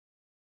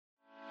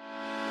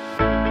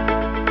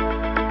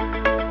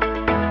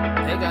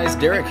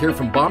guys, Derek here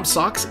from BOM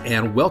Socks,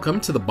 and welcome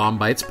to the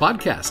BOM-BITES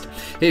podcast.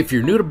 Hey, if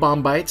you're new to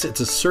BOM-BITES,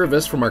 it's a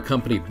service from our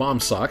company BOM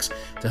Socks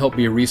to help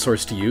be a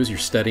resource to use. You're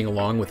studying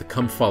along with the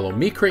Come Follow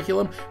Me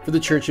curriculum for the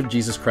Church of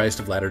Jesus Christ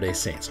of Latter-day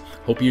Saints.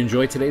 Hope you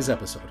enjoy today's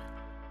episode.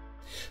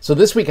 So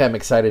this week I'm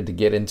excited to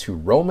get into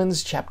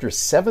Romans chapter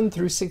 7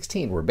 through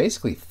 16. We're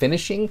basically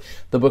finishing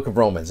the book of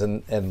Romans.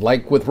 And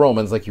like with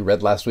Romans, like you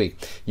read last week,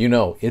 you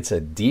know, it's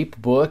a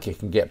deep book. It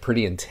can get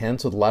pretty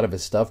intense with a lot of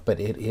his stuff, but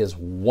it is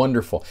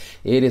wonderful.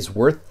 It is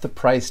worth the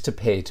price to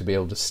pay to be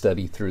able to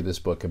study through this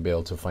book and be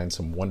able to find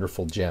some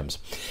wonderful gems.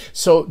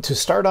 So to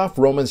start off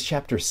Romans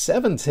chapter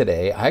 7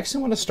 today, I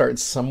actually want to start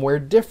somewhere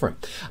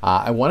different.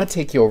 I want to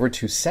take you over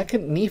to 2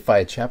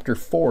 Nephi chapter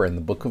 4 in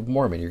the Book of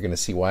Mormon. You're going to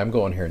see why I'm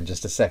going here in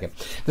just a second.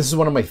 This is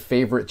one of my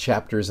favorite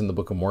chapters in the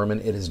Book of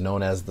Mormon. It is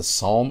known as the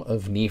Psalm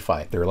of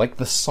Nephi. They're like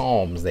the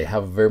Psalms. They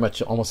have very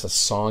much almost a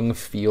song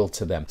feel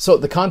to them. So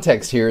the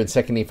context here in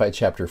 2 Nephi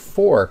chapter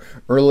 4,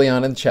 early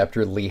on in the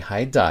chapter,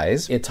 Lehi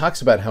dies. It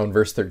talks about how in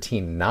verse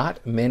 13,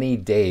 not many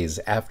days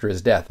after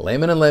his death,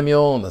 Laman and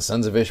Lemuel and the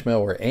sons of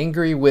Ishmael were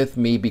angry with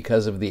me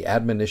because of the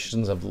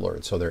admonitions of the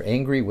Lord. So they're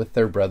angry with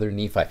their brother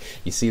Nephi.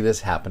 You see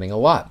this happening a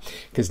lot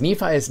because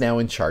Nephi is now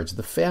in charge of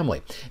the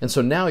family. And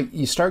so now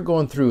you start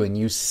going through and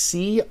you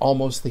see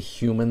almost the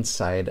human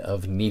side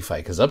of Nephi,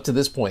 because up to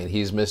this point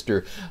he's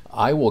Mr.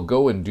 I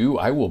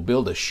will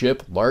build a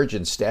ship large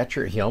in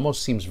stature. He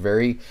almost seems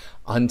very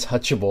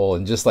untouchable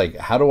and just like,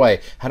 how do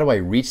I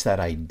reach that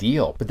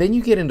ideal? But then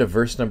you get into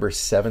verse number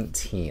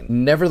 17.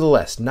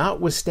 Nevertheless,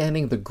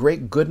 notwithstanding the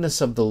great goodness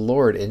of the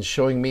Lord in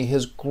showing me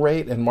his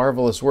great and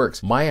marvelous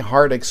works, my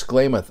heart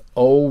exclaimeth,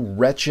 O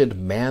wretched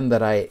man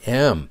that I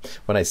am.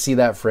 When I see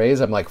that phrase,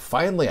 I'm like,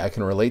 finally I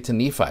can relate to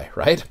Nephi,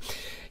 right?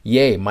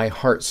 Yea, my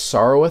heart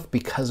sorroweth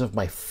because of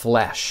my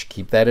flesh.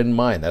 Keep that in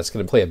mind. That's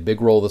going to play a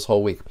big role this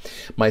whole week.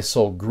 My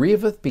soul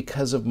grieveth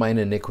because of mine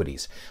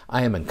iniquities.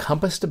 I am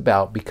encompassed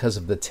about because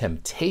of the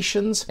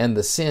temptations and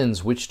the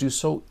sins which do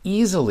so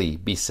easily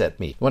beset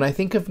me. When I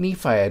think of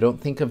Nephi, I don't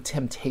think of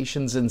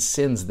temptations and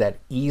sins that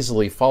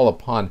easily fall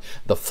upon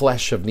the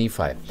flesh of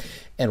Nephi.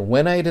 And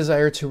when I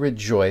desire to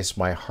rejoice,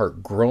 my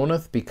heart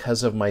groaneth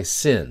because of my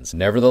sins.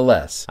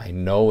 Nevertheless, I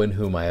know in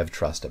whom I have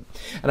trusted.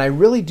 And I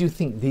really do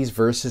think these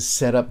verses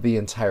set up the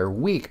entire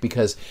week,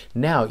 because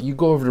now you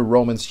go over to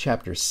Romans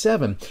chapter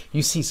 7,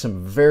 you see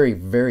some very,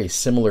 very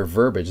similar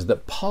verbiage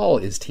that Paul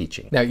is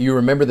teaching. Now, you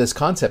remember this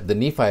concept that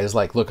Nephi is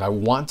like, look, I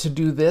want to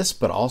do this,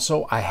 but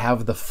also I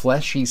have the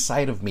fleshy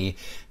side of me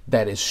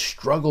that is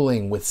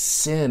struggling with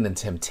sin and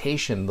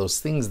temptation, those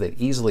things that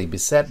easily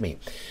beset me.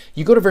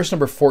 You go to verse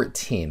number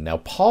 14. Now,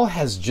 Paul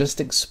has just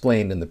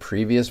explained in the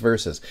previous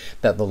verses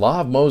that the law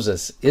of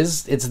Moses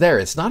it's there.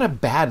 It's not a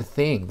bad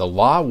thing. The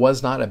law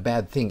was not a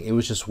bad thing. It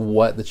was just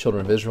what the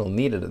children of Israel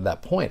needed at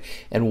that point.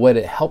 And what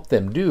it helped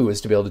them do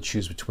is to be able to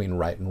choose between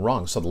right and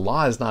wrong. So the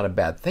law is not a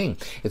bad thing.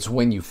 It's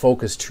when you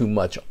focus too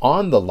much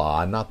on the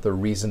law, not the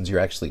reasons you're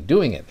actually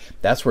doing it.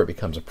 That's where it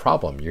becomes a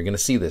problem. You're going to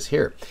see this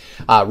here.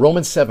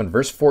 Romans 7,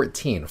 verse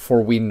 14,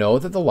 for we know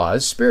that the law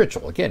is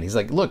spiritual. Again, he's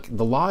like, look,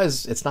 the law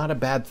it's not a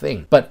bad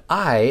thing, but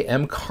I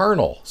am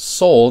carnal,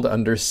 sold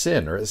under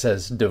sin, or it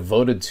says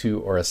devoted to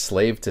or a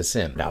slave to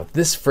sin. Now,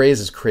 this phrase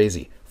is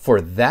crazy.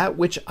 For that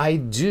which I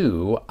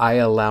do, I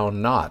allow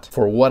not.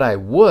 For what I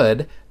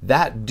would,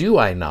 that do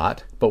I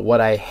not, but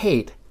what I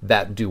hate,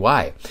 that do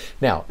I.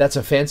 Now, that's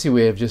a fancy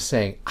way of just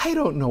saying, I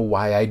don't know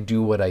why I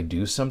do what I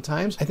do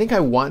sometimes. I think I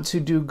want to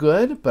do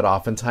good, but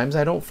oftentimes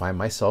I don't find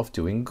myself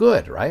doing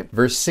good, right?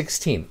 Verse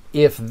 16,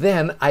 if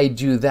then I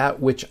do that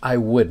which I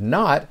would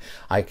not,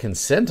 I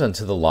consent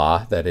unto the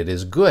law that it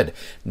is good.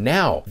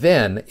 Now,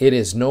 then, it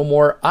is no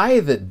more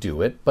I that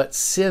do it, but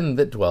sin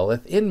that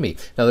dwelleth in me.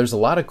 Now, there's a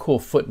lot of cool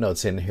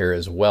footnotes in here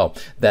as well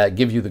that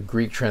give you the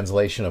Greek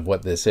translation of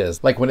what this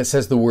is. Like when it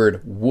says the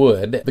word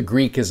would, the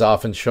Greek is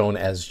often shown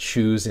as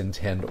choose,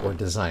 intend, or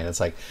design. It's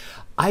like,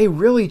 I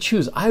really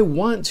choose. I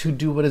want to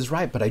do what is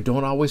right, but I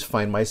don't always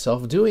find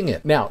myself doing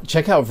it. Now,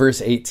 check out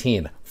verse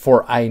 18.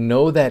 For I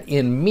know that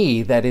in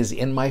me, that is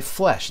in my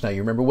flesh. Now,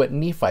 you remember what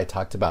Nephi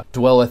talked about.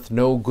 Dwelleth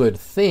no good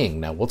thing.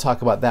 Now, we'll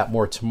talk about that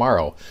more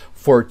tomorrow.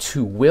 For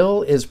to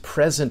will is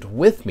present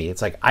with me.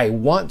 It's like, I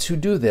want to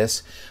do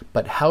this,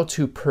 but how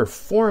to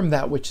perform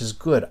that which is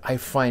good, I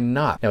find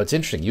not. Now, it's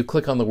interesting. You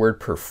click on the word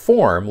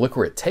perform, look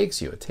where it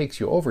takes you. It takes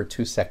you over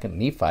to 2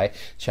 Nephi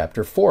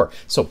chapter 4.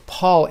 So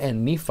Paul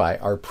and Nephi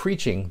are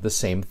preaching the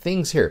same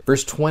things here.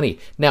 Verse 20,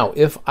 now,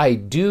 if I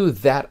do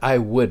that I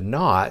would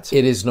not,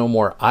 it is no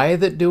more I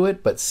that do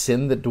it, but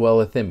sin that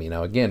dwelleth in me.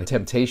 Now, again,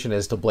 temptation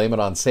is to blame it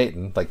on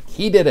Satan. Like,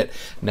 he did it.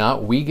 Now,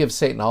 we give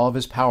Satan all of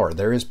his power.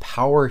 There is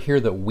power here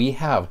that we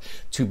have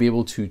to be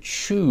able to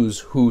choose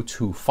who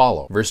to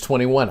follow. Verse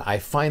 21, I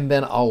find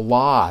then a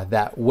law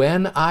that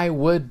when I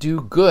would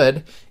do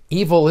good,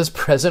 evil is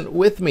present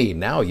with me.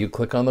 Now you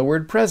click on the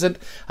word present.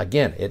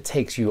 Again, it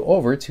takes you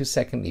over to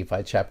 2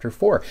 Nephi chapter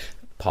 4.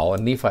 Paul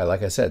and Nephi,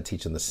 like I said,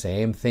 teaching the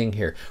same thing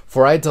here.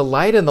 For I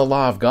delight in the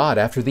law of God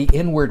after the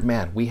inward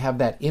man. We have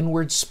that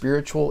inward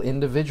spiritual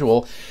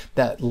individual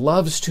that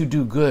loves to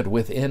do good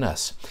within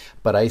us.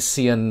 But I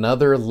see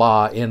another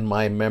law in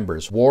my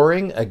members,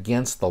 warring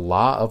against the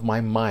law of my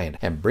mind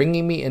and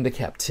bringing me into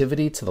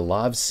captivity to the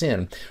law of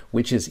sin,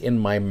 which is in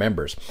my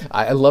members.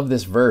 I love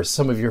this verse.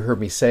 Some of you heard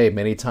me say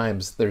many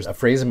times, there's a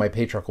phrase in my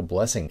patriarchal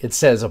blessing. It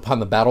says, upon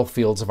the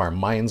battlefields of our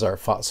minds are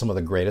fought some of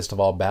the greatest of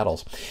all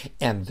battles.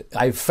 And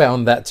I've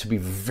found that to be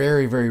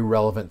very, very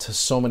relevant to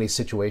so many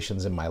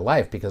situations in my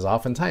life, because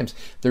oftentimes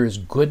there is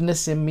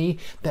goodness in me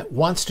that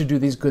wants to do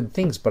these good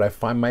things, but I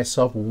find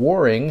myself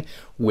warring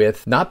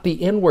with not the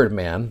inward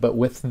man, but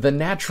with the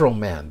natural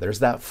man. There's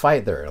that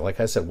fight there.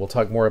 Like I said, we'll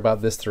talk more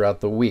about this throughout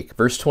the week.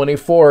 Verse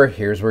 24,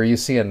 here's where you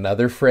see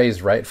another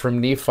phrase right from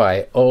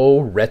Nephi,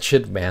 "O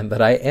wretched man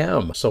that I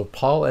am." So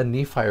Paul and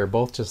Nephi are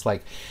both just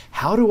like,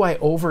 how do I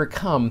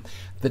overcome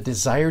the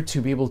desire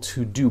to be able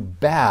to do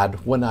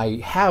bad when I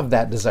have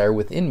that desire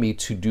within me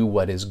to do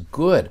what is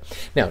good?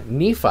 Now,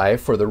 Nephi,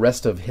 for the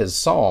rest of his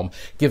psalm,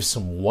 gives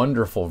some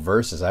wonderful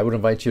verses. I would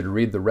invite you to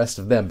read the rest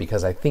of them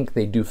because I think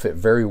they do fit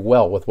very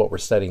well with what we're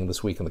studying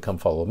this week in the Come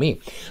Follow Me.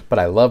 But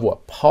I love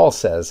what Paul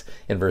says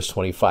in verse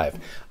 25.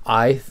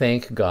 I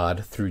thank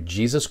God through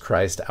Jesus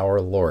Christ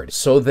our Lord.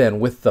 So then,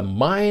 with the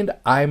mind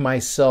I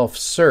myself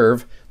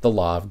serve the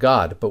law of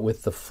God, but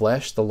with the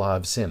flesh, the law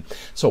of sin.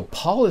 So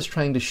Paul is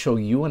trying to show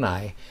you and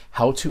I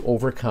how to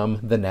overcome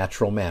the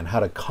natural man, how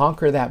to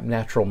conquer that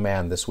natural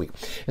man this week.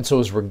 And so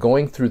as we're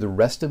going through the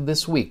rest of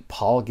this week,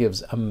 Paul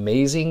gives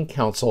amazing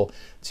counsel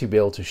to be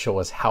able to show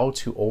us how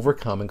to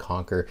overcome and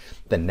conquer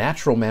the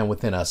natural man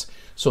within us,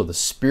 so the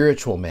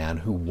spiritual man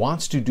who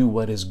wants to do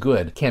what is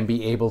good can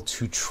be able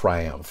to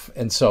triumph.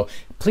 And so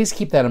please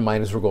keep that in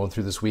mind as we're going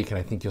through this week, and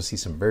I think you'll see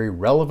some very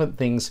relevant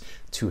things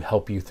to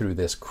help you through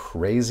this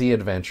crazy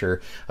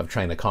adventure of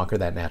trying to conquer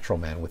that natural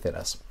man within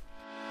us.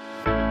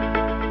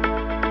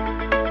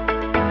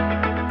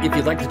 If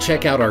you'd like to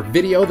check out our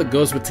video that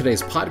goes with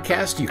today's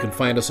podcast, you can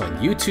find us on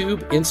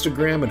YouTube,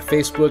 Instagram, and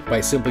Facebook by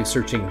simply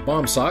searching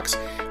BOM-SOCKS.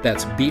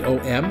 That's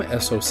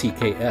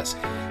BOMSOCKS.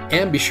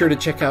 And be sure to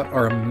check out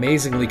our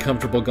amazingly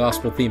comfortable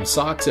gospel-themed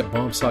socks at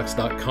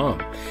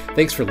BOMSOCKS.com.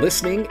 Thanks for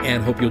listening,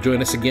 and hope you'll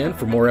join us again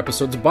for more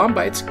episodes of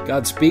BOM-BITES.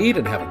 Godspeed,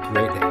 and have a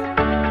great day.